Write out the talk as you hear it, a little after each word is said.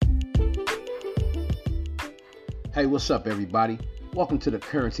Hey, what's up, everybody? Welcome to the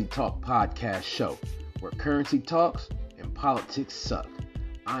Currency Talk podcast show, where currency talks and politics suck.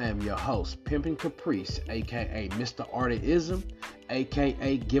 I am your host, Pimpin' Caprice, aka Mr. Artism,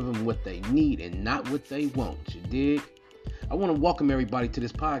 aka give them what they need and not what they want. You dig? I want to welcome everybody to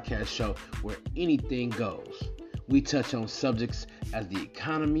this podcast show where anything goes. We touch on subjects as the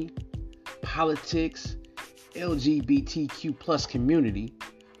economy, politics, LGBTQ plus community,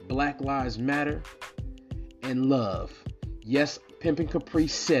 Black Lives Matter, and love. Yes, Pimpin'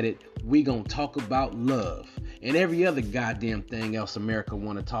 Caprice said it. We gonna talk about love and every other goddamn thing else America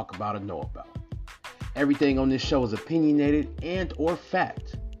want to talk about or know about. Everything on this show is opinionated and or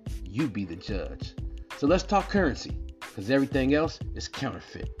fact. You be the judge. So let's talk currency, because everything else is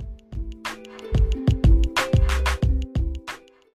counterfeit.